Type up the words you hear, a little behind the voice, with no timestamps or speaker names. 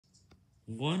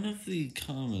One of the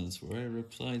comments where I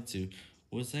replied to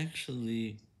was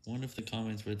actually one of the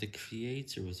comments where the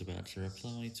creator was about to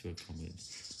reply to a comment.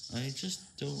 I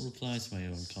just don't reply to my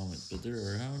own comment, but there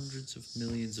are hundreds of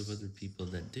millions of other people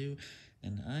that do,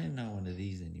 and I am not one of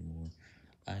these anymore.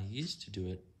 I used to do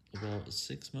it about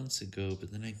 6 months ago,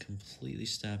 but then I completely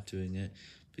stopped doing it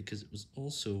because it was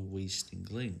also wasting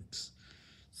links.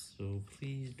 So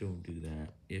please don't do that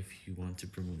if you want to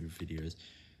promote your videos.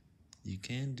 You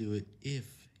can do it if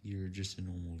you're just a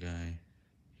normal guy,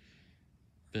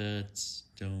 but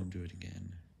don't do it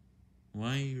again.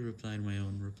 Why you reply to my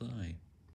own reply?